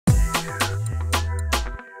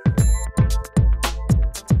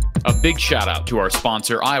Big shout out to our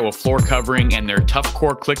sponsor, Iowa Floor Covering, and their Tough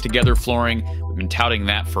Core Click Together flooring. We've been touting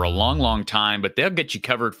that for a long, long time, but they'll get you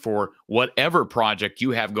covered for whatever project you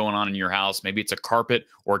have going on in your house. Maybe it's a carpet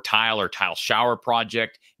or tile shower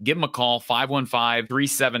project. Give them a call,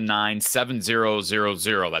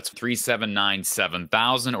 515-379-7000. That's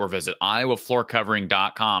 379-7000, or visit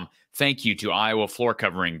iowafloorcovering.com. Thank you to Iowa Floor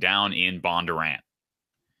Covering down in Bondurant.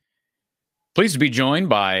 Pleased to be joined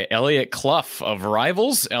by Eliot Clough of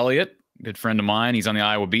Rivals. Eliot, good friend of mine. He's on the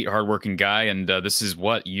Iowa Beat, hardworking guy. And this is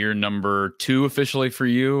what, year number 2 officially for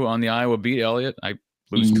you on the Iowa Beat, Eliot? I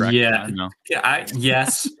lose track of time now.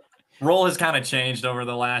 Yes. Role has kind of changed over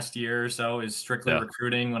the last year or so. Is strictly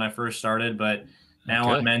recruiting when I first started, but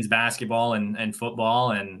now on men's basketball and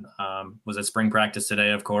football, and was at spring practice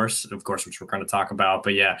today, of course, which we're going to talk about.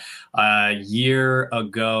 But yeah, a year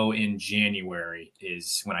ago in January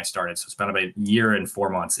is when I started. So it's been about a year and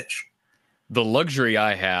 4 months-ish. The luxury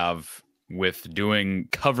I have with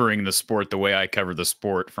covering the sport the way I cover the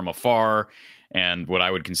sport from afar and what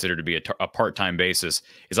I would consider to be a part-time basis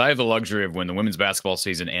is I have the luxury of when the women's basketball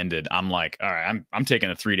season ended, I'm like, all right, I'm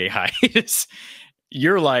taking a 3-day hiatus.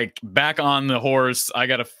 You're like back on the horse. I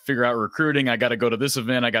got to figure out recruiting. I got to go to this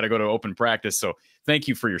event. I got to go to open practice. So thank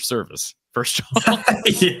you for your service, first of all.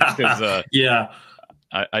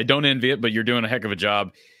 I don't envy it, but you're doing a heck of a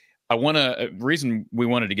job. Reason we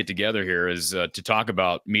wanted to get together here is to talk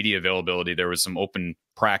about media availability. There was some open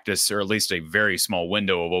practice, or at least a very small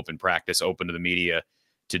window of open practice open to the media.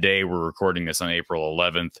 Today, we're recording this on April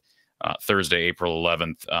 11th, Thursday, April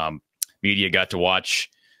 11th. Media got to watch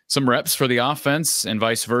some reps for the offense and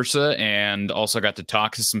vice versa, and also got to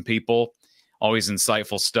talk to some people. Always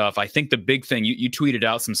insightful stuff. I think the big thing, you tweeted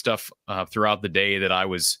out some stuff throughout the day that I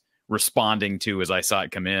was responding to as I saw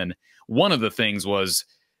it come in. One of the things was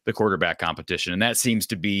the quarterback competition, and that seems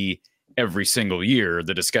to be every single year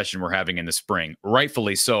the discussion we're having in the spring.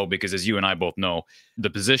 Rightfully so, because as you and I both know, the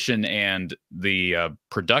position and the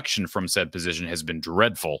production from said position has been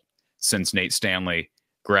dreadful since Nate Stanley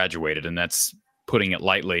graduated, and that's putting it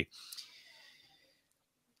lightly.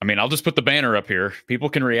 I mean, I'll just put the banner up here. People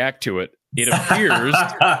can react to it. It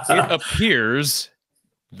appears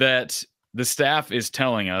that the staff is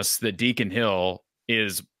telling us that Deacon Hill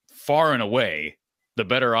is far and away the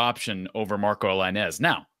better option over Marco Lainez.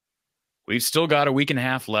 Now, we've still got a week and a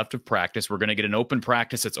half left of practice. We're going to get an open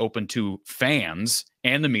practice that's open to fans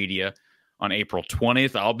and the media on April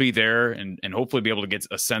 20th. I'll be there and hopefully be able to get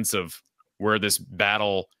a sense of where this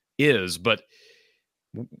battle is. But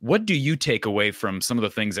what do you take away from some of the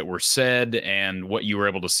things that were said and what you were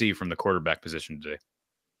able to see from the quarterback position today?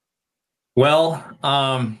 Well,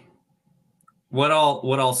 what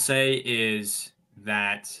I'll say is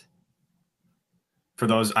that for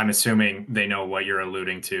those, I'm assuming they know what you're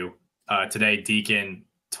alluding to. Today, Deacon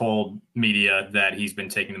told media that he's been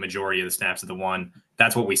taking the majority of the snaps at the one.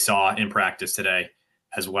 That's what we saw in practice today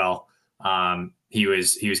as well. He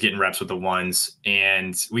was getting reps with the ones,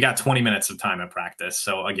 and we got 20 minutes of time at practice.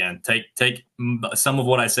 So again, take some of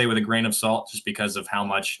what I say with a grain of salt, just because of how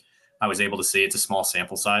much I was able to see. It's a small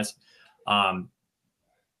sample size. And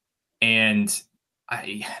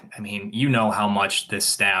I mean, you know how much this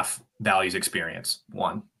staff values experience,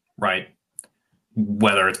 right?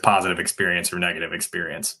 Whether it's positive experience or negative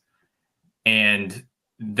experience. And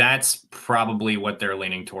that's probably what they're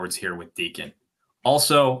leaning towards here with Deacon.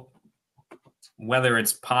 Also, whether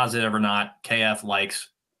it's positive or not, KF likes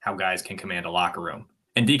how guys can command a locker room.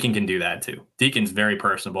 And Deacon can do that too. Deacon's very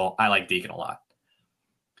personable. I like Deacon a lot.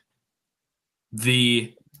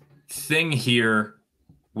 The thing here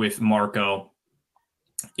with Marco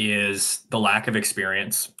is the lack of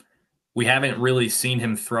experience. We haven't really seen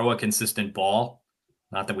him throw a consistent ball.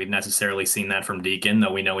 Not that we've necessarily seen that from Deacon,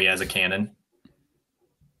 though we know he has a cannon.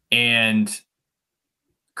 And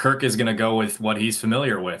Kirk is going to go with what he's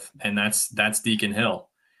familiar with, and that's Deacon Hill.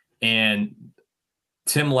 And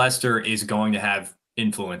Tim Lester is going to have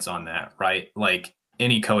influence on that, right? Like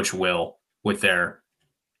any coach will with their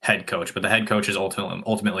head coach, but the head coach is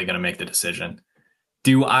ultimately going to make the decision.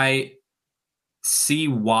 Do I see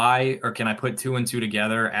why, or can I put 2 and 2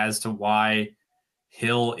 together as to why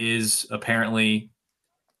Hill is apparently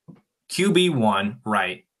QB1,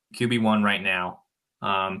 right? QB1 right now.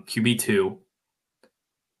 QB2.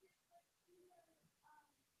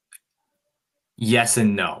 Yes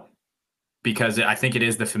and no, because I think it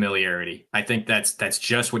is the familiarity. I think that's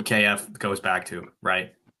just what KF goes back to,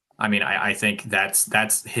 right? I mean, I think that's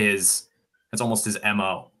almost his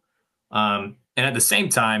MO. And at the same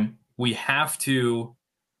time, we have to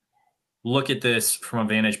look at this from a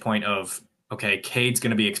vantage point of, okay, Cade's going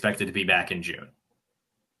to be expected to be back in June.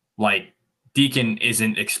 Like, Deacon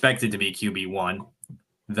isn't expected to be QB1,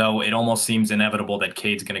 though it almost seems inevitable that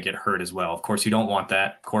Cade's going to get hurt as well. Of course, you don't want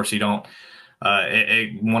that. Of course, you don't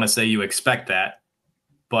want to say you expect that,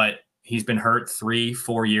 but he's been hurt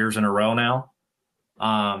 3-4 years in a row now.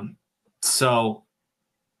 So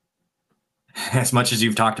as much as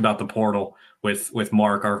you've talked about the portal with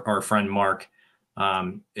Mark, our friend Mark,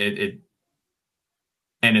 and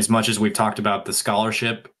as much as we've talked about the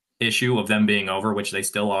scholarship issue of them being over, which they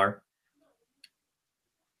still are,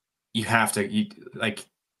 you have to,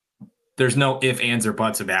 there's no ifs, ands, or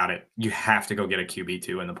buts about it. You have to go get a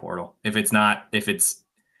QB2 in the portal.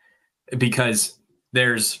 Because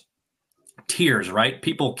there's tiers, right?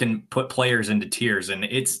 People can put players into tiers, and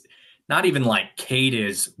it's not even like Cade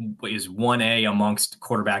is 1A amongst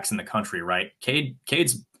quarterbacks in the country, right?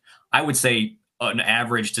 Cade's, I would say, an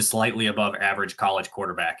average to slightly above average college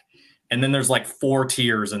quarterback. And then there's like 4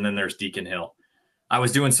 tiers, and then there's Deacon Hill. I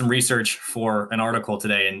was doing some research for an article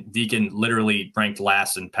today, and Deacon literally ranked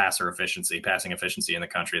last in passing efficiency in the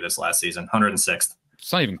country this last season, 106th.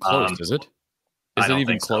 It's not even close, is it? Is it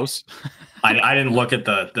even close? So. I didn't look at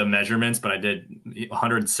the measurements, but I did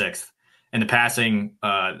 106th. And the passing,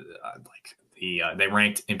 they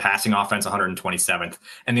ranked in passing offense 127th.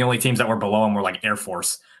 And the only teams that were below him were like Air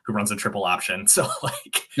Force, who runs a triple option. So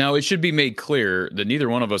now it should be made clear that neither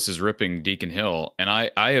one of us is ripping Deacon Hill. And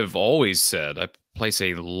I have always said I place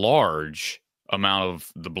a large amount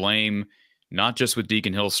of the blame, not just with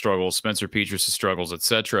Deacon Hill's struggles, Spencer Petras' struggles,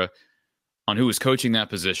 etc., on who is coaching that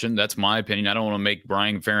position. That's my opinion. I don't want to make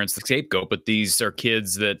Brian Ferentz the scapegoat, but these are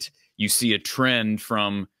kids that you see a trend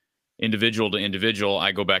from individual to individual.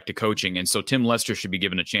 I go back to coaching. And so Tim Lester should be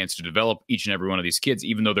given a chance to develop each and every one of these kids,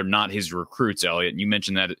 even though they're not his recruits, Eliot. And you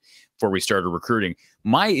mentioned that before we started recruiting.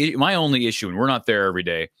 My only issue, and we're not there every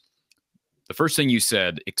day, the first thing you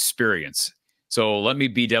said, experience. So let me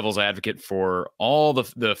be devil's advocate for all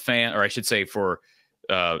the fan, or I should say for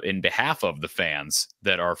in behalf of the fans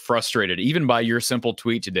that are frustrated, even by your simple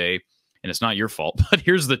tweet today, and it's not your fault, but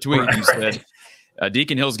here's the tweet. You said,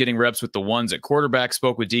 Deacon Hill's getting reps with the ones at quarterback,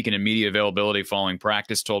 spoke with Deacon in media availability following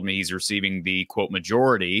practice, told me he's receiving the, quote,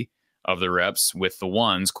 majority of the reps with the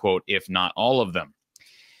ones, quote, if not all of them.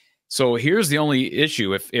 So here's the only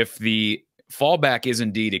issue. If the fallback is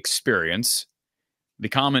indeed experience, the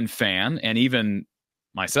common fan, and even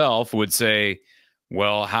myself, would say,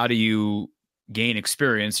 well, how do you gain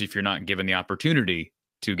experience if you're not given the opportunity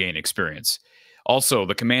to gain experience? Also,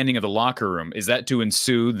 the commanding of the locker room, is that to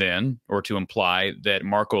ensue then, or to imply that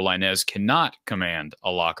Marco Lainez cannot command a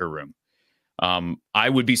locker room? I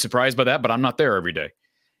would be surprised by that, but I'm not there every day.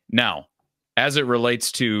 Now, as it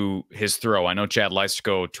relates to his throw, I know Chad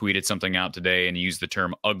Leistiko tweeted something out today and used the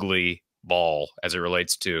term ugly ball as it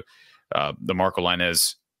relates to the Marco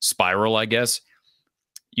Lainez spiral, I guess.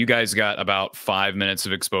 You guys got about 5 minutes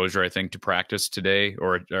of exposure, I think, to practice today,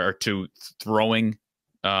 or to throwing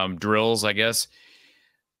drills, I guess.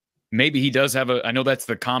 Maybe he does have I know that's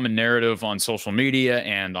the common narrative on social media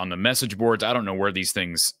and on the message boards. I don't know where these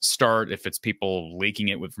things start, if it's people leaking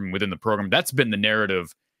it from within the program. That's been the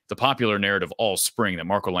narrative, the popular narrative all spring, that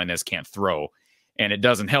Marco Lainez can't throw. And it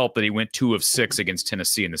doesn't help that he went 2 of 6 against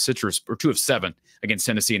Tennessee in the Citrus, or 2 of 7 against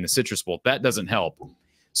Tennessee in the Citrus Bowl. That doesn't help.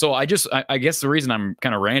 So I guess the reason I'm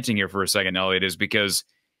kind of ranting here for a second, Eliot, is because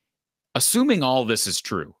assuming all this is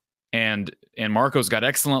true, and Marco's got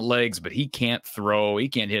excellent legs, but he can't throw, he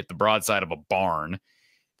can't hit the broadside of a barn.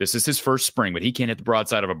 This is his first spring, but he can't hit the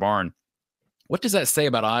broadside of a barn. What does that say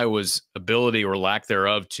about Iowa's ability or lack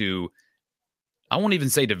thereof to, I won't even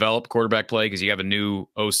say develop quarterback play because you have a new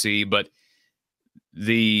OC, but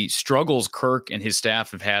the struggles Kirk and his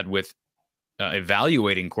staff have had with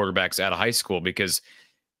evaluating quarterbacks out of high school? Because,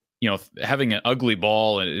 you know, having an ugly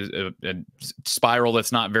ball and a spiral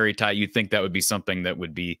that's not very tight, you'd think that would be something that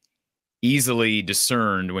would be easily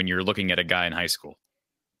discerned when you're looking at a guy in high school.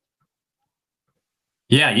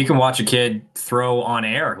 Yeah, you can watch a kid throw on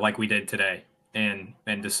air like we did today and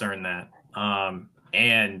discern that.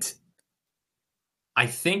 And I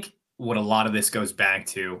think what a lot of this goes back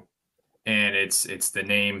to, and it's the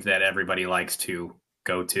name that everybody likes to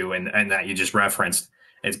go to, and that you just referenced,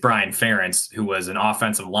 it's Brian Ferentz, who was an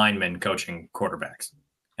offensive lineman coaching quarterbacks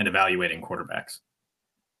and evaluating quarterbacks.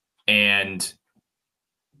 And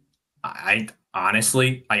I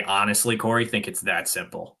honestly, Cory, think it's that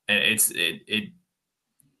simple. It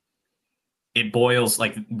boils,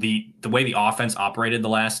 like the way the offense operated the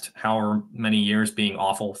last however many years, being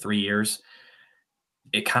awful, 3 years.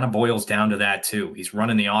 It kind of boils down to that too. He's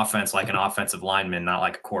running the offense like an offensive lineman, not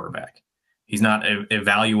like a quarterback. He's not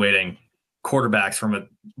evaluating quarterbacks from a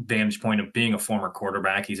vantage point of being a former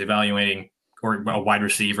quarterback. He's evaluating or a wide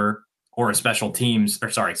receiver or a special teams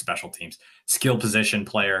skill position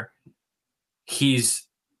player. He's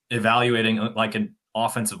evaluating like an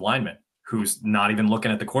offensive lineman who's not even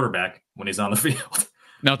looking at the quarterback when he's on the field.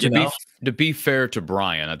 Now, to be fair to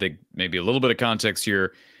Brian, I think maybe a little bit of context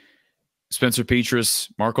here. Spencer Petras,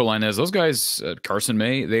 Marco Lainez, those guys, Carson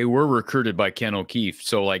May, they were recruited by Ken O'Keefe.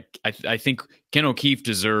 So, like, I think Ken O'Keefe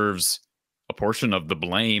deserves a portion of the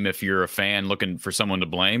blame if you're a fan looking for someone to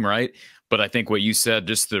blame, right? But I think what you said,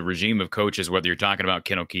 just the regime of coaches, whether you're talking about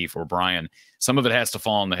Ken O'Keefe or Brian, some of it has to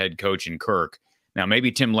fall on the head coach in Kirk. Now,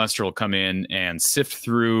 maybe Tim Lester will come in and sift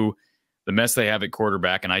through the mess they have at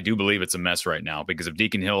quarterback, and I do believe it's a mess right now because if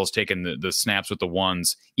Deacon Hill has taken the snaps with the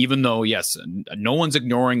ones, even though, yes, no one's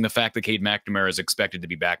ignoring the fact that Cade McNamara is expected to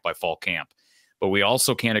be back by fall camp, but we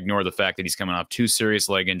also can't ignore the fact that he's coming off 2 serious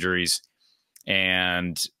leg injuries,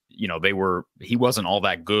 and he wasn't all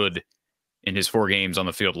that good in his 4 games on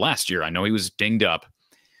the field last year. I know he was dinged up.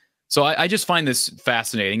 So I just find this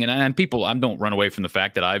fascinating. And people, I don't run away from the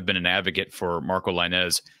fact that I've been an advocate for Marco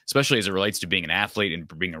Lainez, especially as it relates to being an athlete and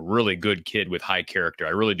being a really good kid with high character.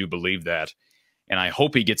 I really do believe that. And I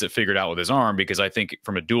hope he gets it figured out with his arm because I think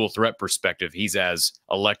from a dual threat perspective, he's as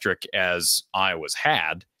electric as Iowa's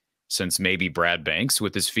had since maybe Brad Banks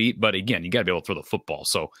with his feet. But again, you got to be able to throw the football.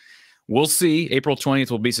 So we'll see. April 20th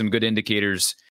will be some good indicators.